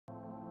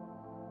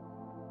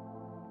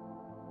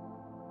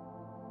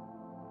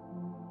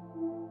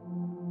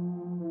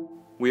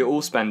We are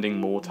all spending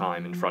more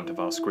time in front of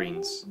our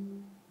screens.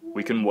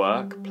 We can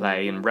work,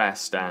 play and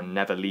rest and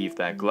never leave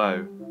their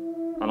glow.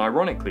 And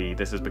ironically,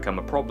 this has become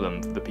a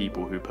problem for the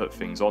people who put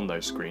things on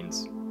those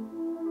screens.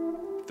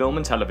 Film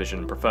and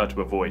television prefer to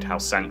avoid how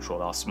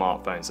central our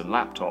smartphones and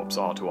laptops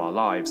are to our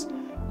lives,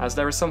 as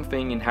there is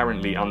something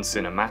inherently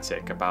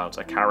uncinematic about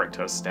a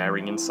character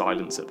staring in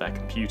silence at their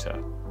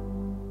computer.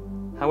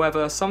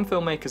 However, some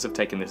filmmakers have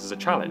taken this as a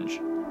challenge,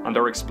 and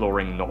are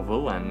exploring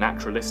novel and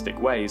naturalistic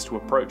ways to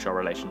approach our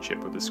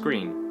relationship with the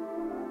screen.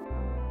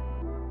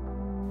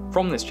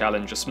 From this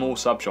challenge, a small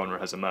subgenre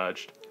has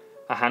emerged,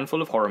 a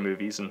handful of horror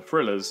movies and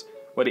thrillers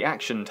where the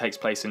action takes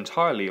place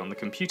entirely on the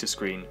computer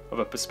screen of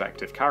a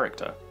perspective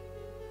character.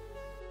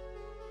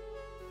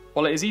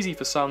 While it is easy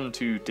for some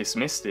to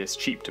dismiss this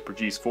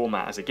cheap-to-produce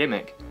format as a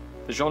gimmick,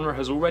 the genre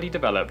has already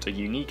developed a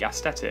unique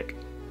aesthetic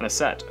and a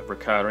set of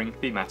recurring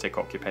thematic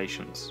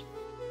occupations.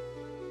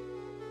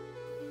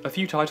 A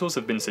few titles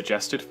have been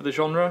suggested for the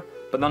genre,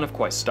 but none have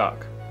quite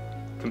stuck.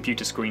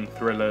 Computer screen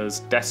thrillers,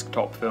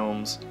 desktop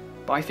films,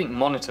 but I think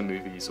monitor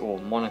movies or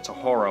monitor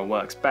horror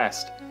works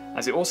best,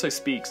 as it also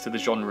speaks to the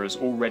genre's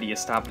already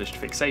established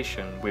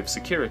fixation with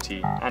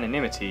security,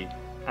 anonymity,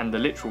 and the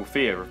literal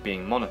fear of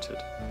being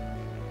monitored.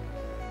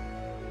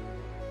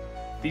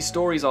 These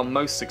stories are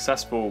most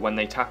successful when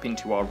they tap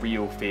into our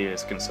real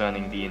fears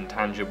concerning the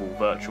intangible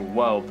virtual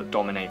world that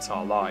dominates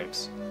our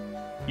lives.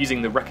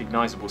 Using the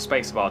recognisable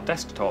space of our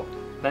desktop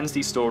lends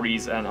these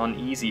stories an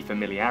uneasy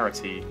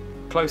familiarity,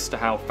 close to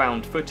how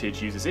found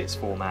footage uses its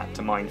format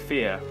to mine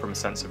fear from a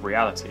sense of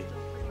reality.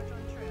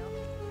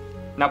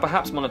 Now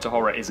perhaps monitor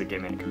horror is a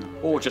gimmick,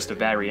 or just a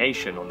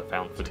variation on the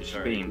found footage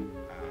theme.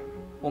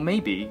 Or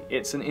maybe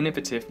it's an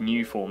innovative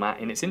new format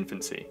in its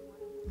infancy.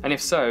 And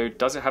if so,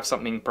 does it have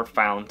something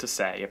profound to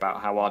say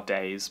about how our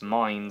days,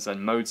 minds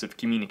and modes of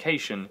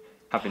communication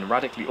have been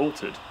radically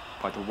altered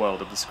by the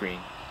world of the screen?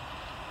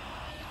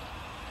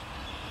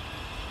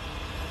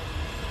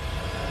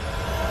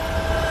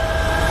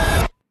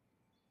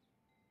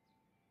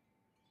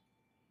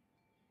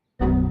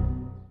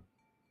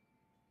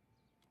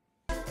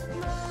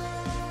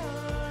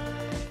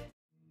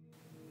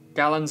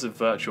 Gallons of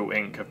virtual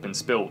ink have been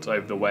spilt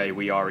over the way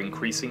we are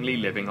increasingly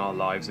living our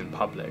lives in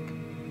public.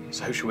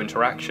 Social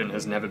interaction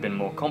has never been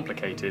more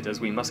complicated as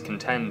we must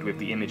contend with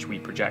the image we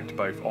project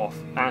both off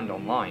and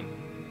online.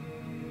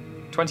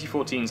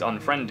 2014's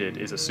Unfriended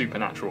is a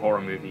supernatural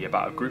horror movie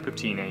about a group of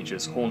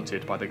teenagers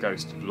haunted by the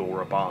ghost of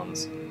Laura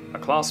Barnes, a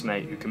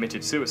classmate who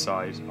committed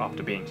suicide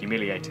after being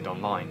humiliated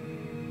online.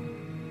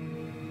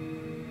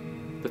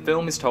 The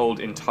film is told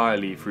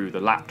entirely through the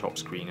laptop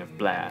screen of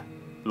Blair,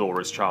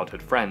 Laura's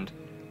childhood friend,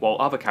 while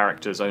other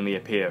characters only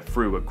appear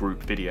through a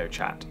group video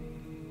chat.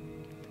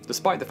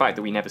 Despite the fact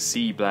that we never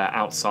see Blair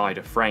outside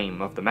a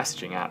frame of the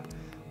messaging app,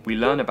 we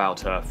learn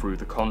about her through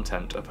the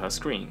content of her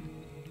screen.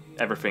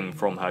 Everything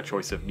from her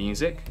choice of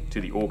music,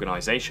 to the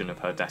organisation of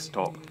her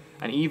desktop,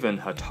 and even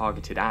her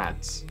targeted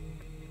ads.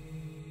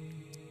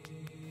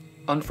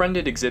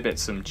 Unfriended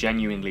exhibits some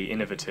genuinely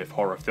innovative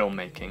horror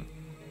filmmaking,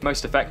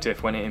 most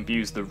effective when it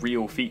imbues the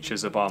real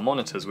features of our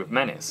monitors with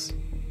menace.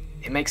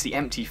 It makes the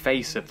empty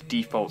face of the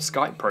default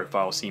Skype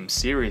profile seem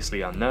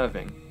seriously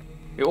unnerving.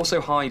 It also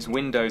hides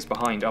windows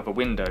behind other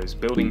windows,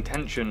 building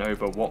tension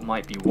over what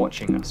might be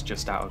watching us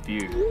just out of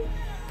view.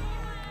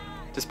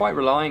 Despite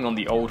relying on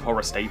the old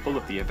horror staple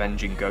of the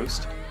avenging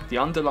ghost, the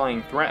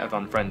underlying threat of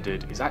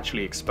Unfriended is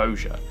actually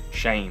exposure,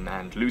 shame,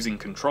 and losing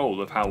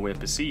control of how we're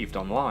perceived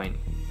online.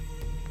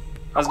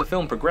 As the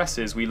film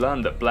progresses, we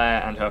learn that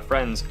Blair and her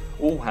friends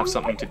all have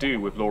something to do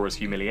with Laura's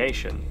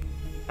humiliation,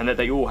 and that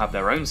they all have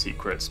their own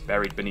secrets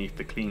buried beneath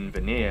the clean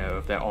veneer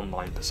of their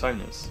online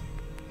personas.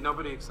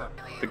 Nobody except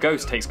The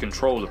ghost takes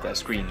control of their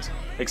screens,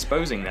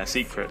 exposing their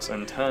secrets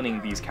and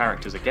turning these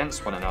characters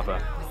against one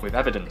another with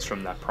evidence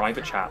from their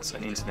private chats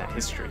and internet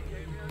history.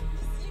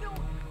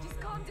 Just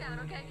calm down,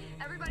 okay?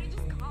 Everybody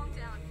just calm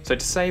down. So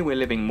to say we're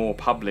living more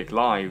public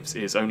lives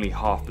is only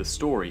half the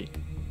story,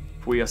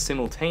 for we are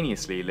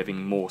simultaneously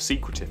living more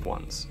secretive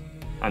ones,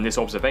 and this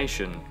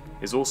observation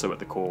is also at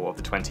the core of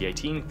the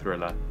 2018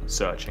 thriller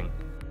Searching.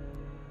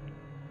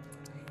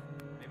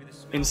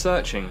 In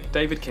Searching,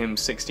 David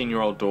Kim's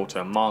 16-year-old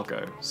daughter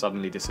Margot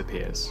suddenly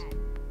disappears.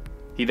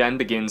 He then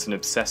begins an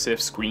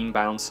obsessive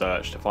screen-bound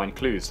search to find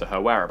clues to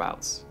her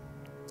whereabouts.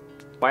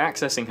 By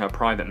accessing her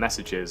private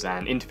messages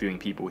and interviewing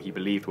people he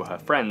believed were her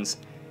friends,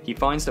 he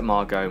finds that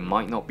Margot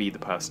might not be the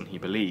person he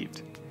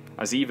believed,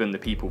 as even the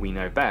people we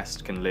know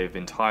best can live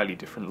entirely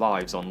different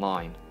lives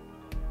online.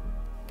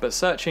 But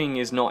Searching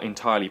is not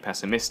entirely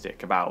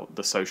pessimistic about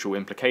the social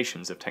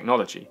implications of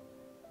technology.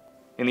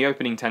 In the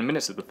opening 10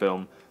 minutes of the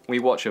film, we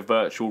watch a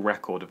virtual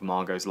record of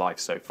Margot's life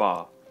so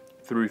far,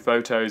 through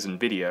photos and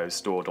videos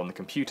stored on the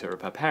computer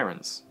of her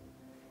parents.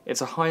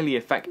 It's a highly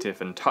effective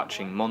and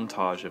touching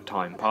montage of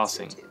time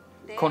passing,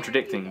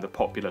 contradicting the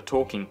popular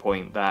talking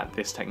point that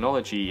this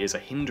technology is a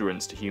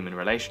hindrance to human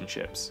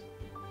relationships.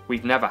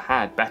 We've never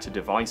had better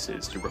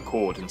devices to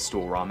record and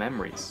store our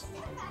memories.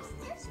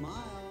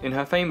 In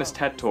her famous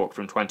TED Talk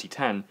from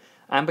 2010,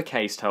 Amber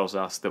Case tells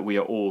us that we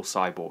are all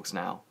cyborgs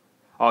now.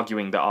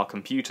 arguing that our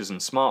computers and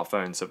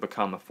smartphones have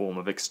become a form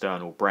of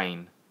external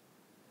brain.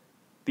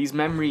 These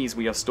memories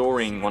we are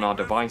storing on our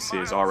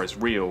devices are as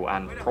real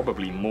and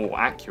probably more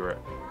accurate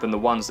than the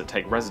ones that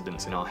take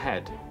residence in our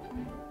head.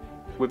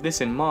 With this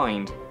in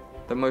mind,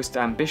 the most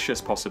ambitious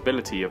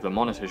possibility of the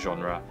monitor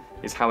genre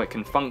is how it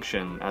can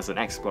function as an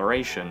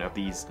exploration of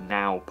these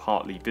now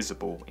partly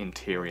visible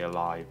interior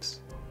lives.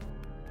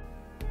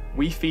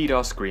 We feed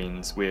our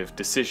screens with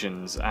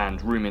decisions and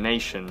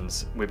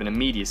ruminations with an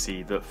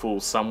immediacy that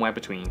falls somewhere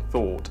between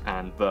thought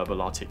and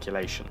verbal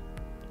articulation.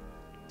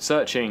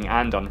 Searching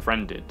and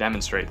Unfriended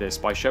demonstrate this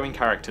by showing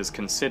characters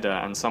consider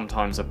and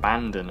sometimes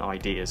abandon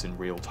ideas in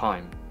real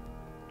time.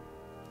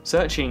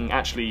 Searching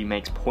actually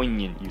makes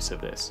poignant use of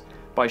this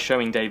by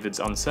showing David's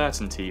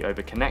uncertainty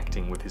over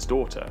connecting with his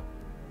daughter.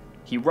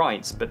 He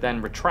writes but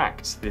then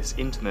retracts this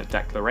intimate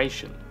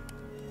declaration,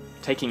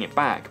 taking it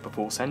back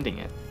before sending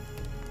it.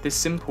 This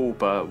simple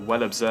but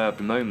well-observed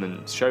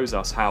moment shows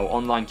us how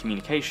online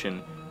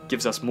communication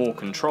gives us more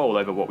control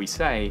over what we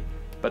say,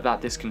 but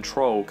that this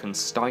control can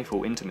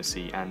stifle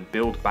intimacy and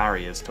build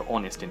barriers to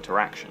honest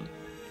interaction.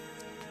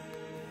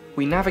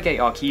 We navigate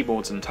our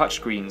keyboards and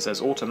touchscreens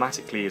as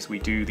automatically as we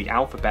do the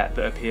alphabet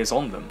that appears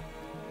on them.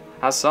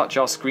 As such,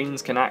 our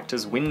screens can act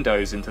as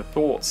windows into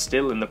thoughts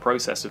still in the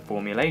process of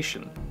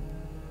formulation.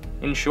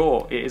 In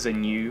short, it is a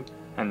new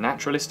and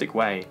naturalistic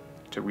way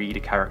to read a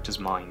character's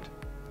mind.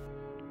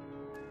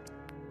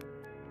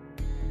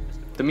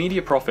 The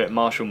media prophet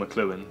Marshall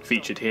McLuhan,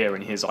 featured here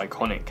in his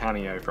iconic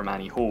cameo from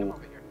Annie Hall,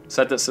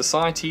 said that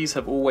societies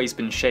have always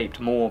been shaped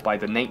more by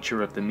the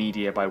nature of the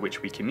media by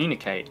which we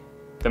communicate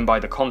than by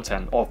the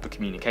content of the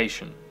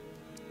communication.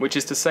 Which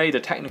is to say, the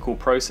technical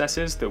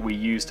processes that we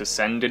use to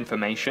send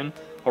information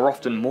are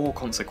often more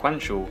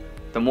consequential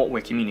than what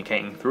we're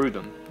communicating through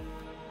them.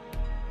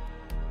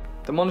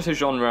 The monitor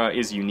genre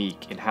is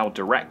unique in how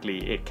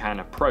directly it can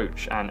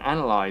approach and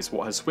analyse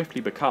what has swiftly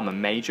become a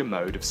major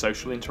mode of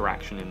social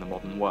interaction in the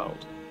modern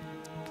world.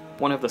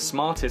 One of the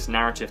smartest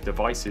narrative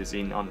devices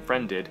in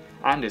Unfriended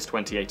and its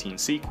 2018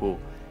 sequel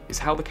is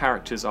how the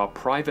characters are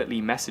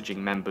privately messaging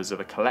members of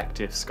a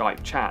collective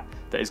Skype chat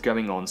that is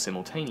going on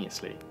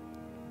simultaneously.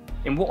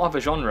 In what other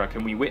genre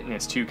can we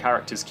witness two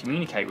characters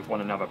communicate with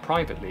one another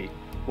privately,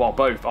 while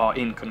both are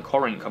in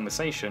concurrent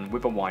conversation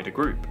with a wider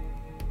group?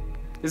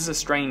 This is a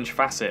strange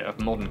facet of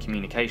modern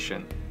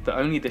communication that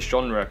only this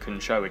genre can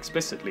show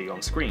explicitly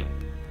on screen.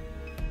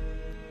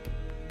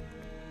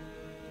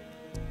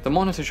 The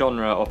monitor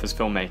genre offers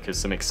filmmakers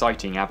some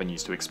exciting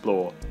avenues to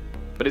explore,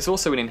 but it's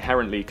also an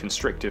inherently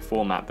constrictive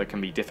format that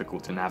can be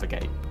difficult to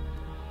navigate.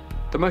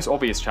 The most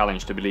obvious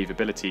challenge to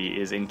believability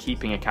is in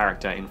keeping a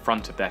character in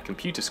front of their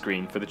computer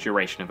screen for the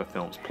duration of a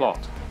film's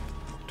plot.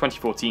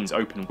 2014's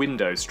Open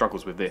Windows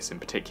struggles with this in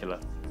particular.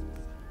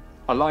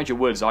 Elijah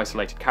Wood's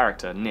isolated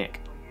character, Nick,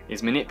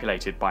 is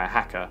manipulated by a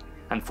hacker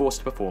and forced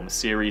to perform a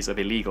series of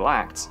illegal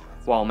acts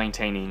while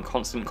maintaining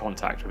constant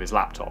contact with his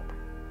laptop.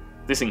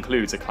 This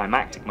includes a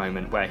climactic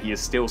moment where he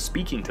is still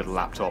speaking to the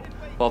laptop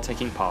while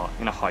taking part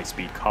in a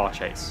high-speed car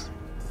chase.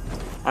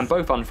 And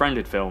both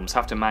Unfriended films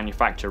have to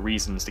manufacture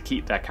reasons to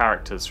keep their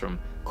characters from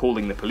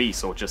calling the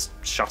police or just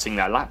shutting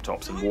their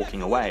laptops and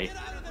walking away.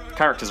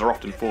 Characters are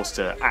often forced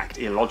to act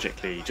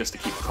illogically just to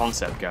keep the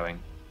concept going.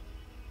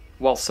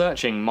 While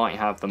Searching might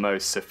have the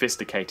most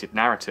sophisticated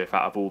narrative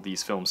out of all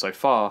these films so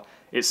far,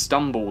 it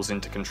stumbles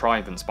into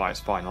contrivance by its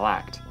final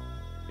act.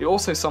 It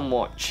also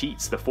somewhat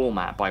cheats the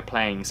format by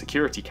playing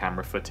security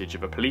camera footage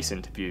of a police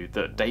interview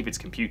that David's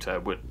computer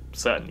would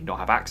certainly not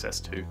have access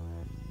to.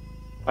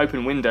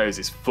 Open Windows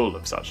is full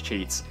of such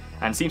cheats,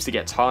 and seems to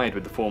get tired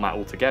with the format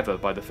altogether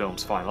by the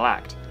film's final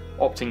act,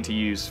 opting to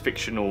use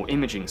fictional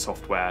imaging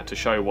software to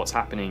show what's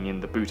happening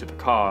in the boot of a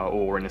car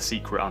or in a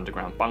secret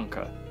underground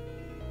bunker.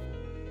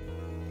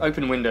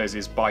 Open Windows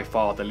is by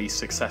far the least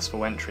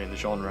successful entry in the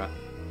genre,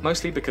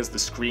 mostly because the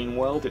screen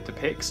world it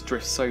depicts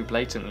drifts so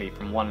blatantly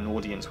from one an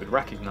audience would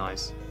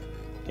recognise.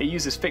 It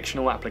uses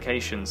fictional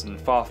applications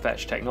and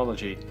far-fetched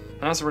technology,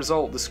 and as a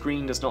result the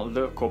screen does not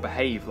look or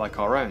behave like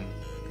our own.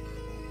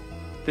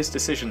 This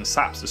decision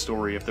saps the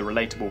story of the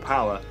relatable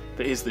power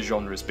that is the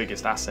genre's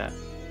biggest asset.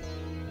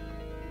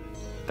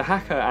 The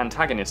hacker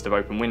antagonist of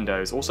Open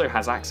Windows also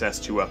has access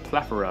to a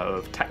plethora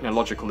of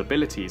technological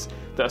abilities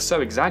that are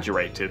so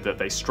exaggerated that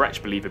they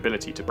stretch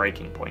believability to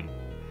breaking point.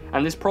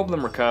 And this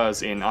problem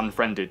recurs in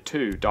Unfriended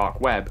 2: Dark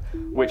Web,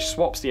 which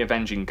swaps the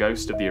avenging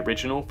ghost of the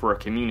original for a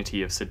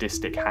community of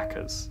sadistic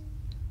hackers.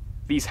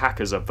 These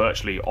hackers are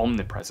virtually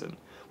omnipresent,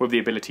 with the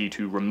ability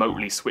to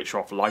remotely switch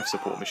off life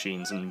support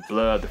machines and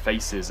blur the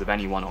faces of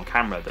anyone on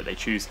camera that they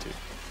choose to.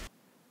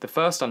 The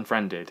first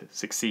Unfriended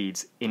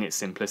succeeds in its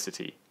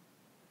simplicity.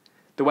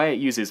 The way it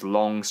uses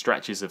long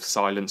stretches of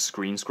silent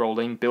screen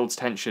scrolling builds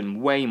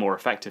tension way more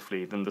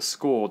effectively than the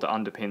score that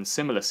underpins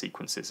similar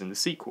sequences in the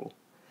sequel.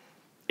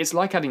 It's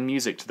like adding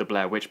music to the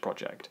Blair Witch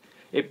Project.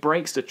 It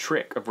breaks the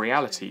trick of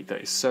reality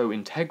that is so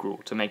integral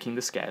to making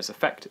the scares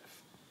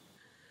effective.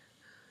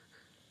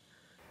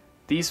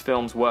 These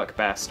films work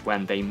best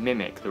when they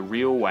mimic the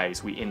real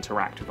ways we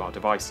interact with our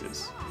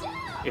devices.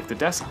 If the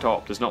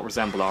desktop does not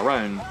resemble our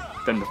own,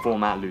 then the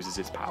format loses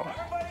its power.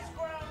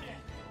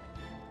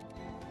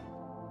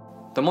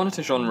 The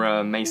monitor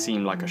genre may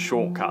seem like a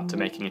shortcut to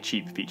making a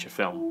cheap feature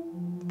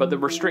film, but the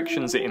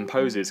restrictions it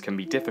imposes can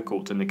be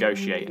difficult to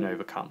negotiate and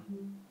overcome.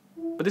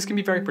 But this can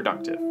be very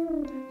productive.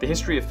 The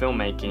history of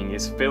filmmaking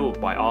is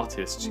filled by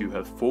artists who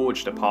have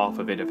forged a path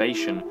of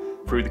innovation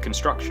through the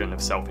construction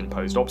of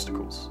self-imposed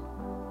obstacles.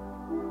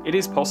 It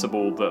is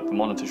possible that the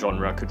monitor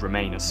genre could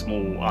remain a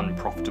small,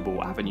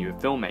 unprofitable avenue of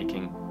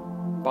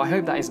filmmaking, but I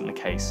hope that isn't the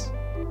case.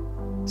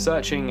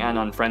 Searching and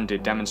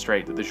Unfriended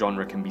demonstrate that the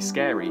genre can be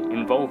scary,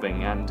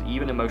 involving, and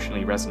even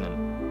emotionally resonant.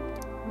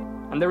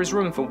 And there is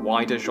room for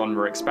wider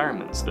genre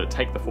experiments that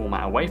take the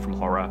format away from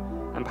horror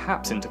and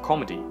perhaps into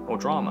comedy or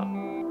drama.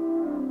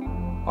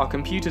 Our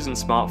computers and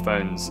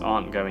smartphones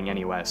aren't going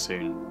anywhere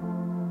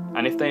soon.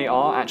 And if they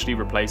are actually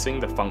replacing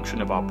the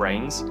function of our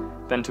brains,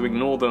 then to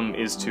ignore them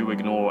is to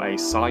ignore a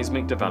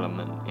seismic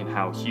development in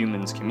how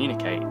humans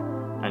communicate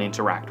and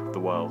interact with the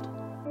world.